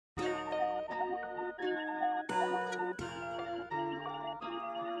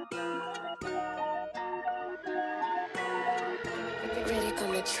Riddick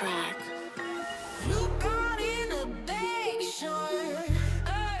on the track. You got an addiction.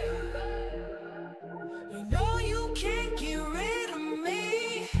 Ay. You know you can't get rid of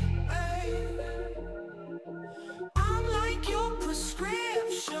me. Ay. I'm like your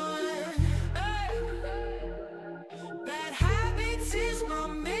prescription. Ay. Bad habits is my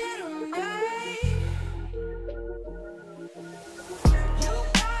middle name. You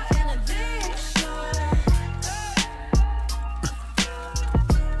got an addiction.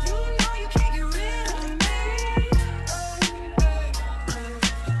 You know you can't get rid of me.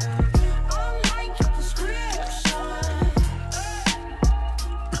 I'm like your prescription.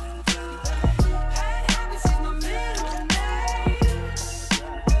 Bad habits is my middle name.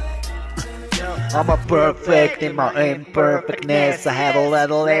 I'm a perfect in my imperfectness. I have a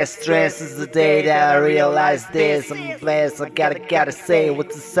little less stress since the day that I realized this. I'm blessed, I gotta say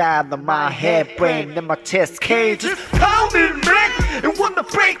what's inside of my head, brain, and my chest cage is pounding, man. It wanna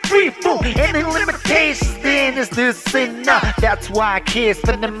break free from any limitations. Then is this enough? That's why I keep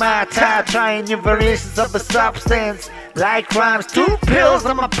spending my time trying new variations of a substance. Like rhymes, 2 pills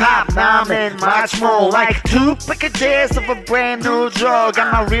on my pop. Now I'm in much more like 2 packages of a brand new drug.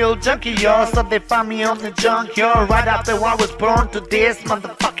 I'm a real junkie, yo, so they found me on the junkyard right after I was born to this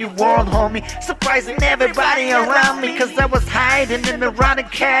motherfucking world, homie. Surprising everybody around me, cause I was hiding in the rotting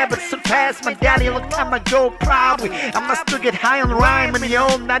cabbage. Surpassed my daddy a long time ago, probably. I must still get high on rhyming,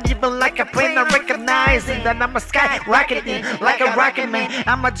 yo, not even like a plane, not recognizing that I'm a skyrocketing like a rocket man.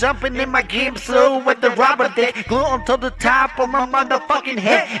 I'm a jumpin in my gimp, slow with the rubber dick, glue onto the top of my motherfucking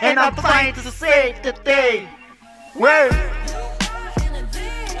head, and I'm trying to save the day. Word.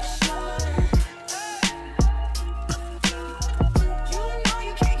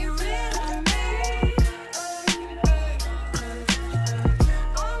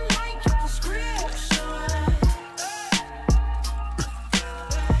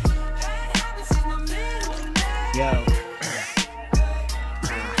 Yo.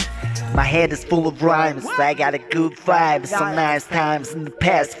 My head is full of rhymes, I got a good vibe. Some nice times in the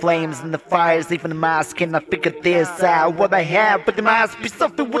past, flames in the fires, even my skin. I figured this out, what I have, but there must be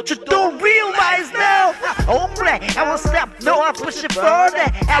something what you don't realize now. Hombre, I won't stop, no, I push it further.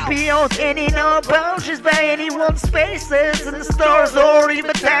 I'll be on any no boundaries by anyone's spaces in the stars or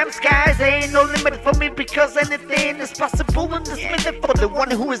even time skies. There ain't no limit for me because anything is possible in this minute. For the one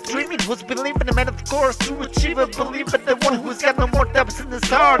who is dreaming, who's believing, and of course to achieve a belief, but the one who's got no more depths in his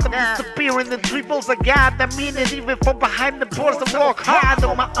heart. Disappearing the triples I got, I mean it even from behind the doors. I walk hard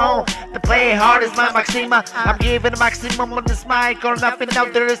on my own, to play hard is my maxima. I'm giving a maximum on this mic or nothing. Now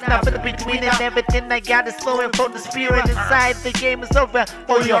there is nothing between, and everything I got is flowing from the spirit inside. The game is over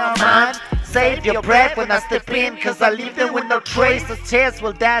for your mind. Save your breath when I step in, cause I leave them with no trace of chance.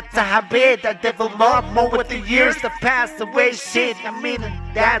 Well, that's a habit I developed more with the years that pass away. Shit, I mean,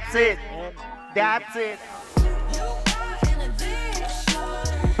 that's it. That's it.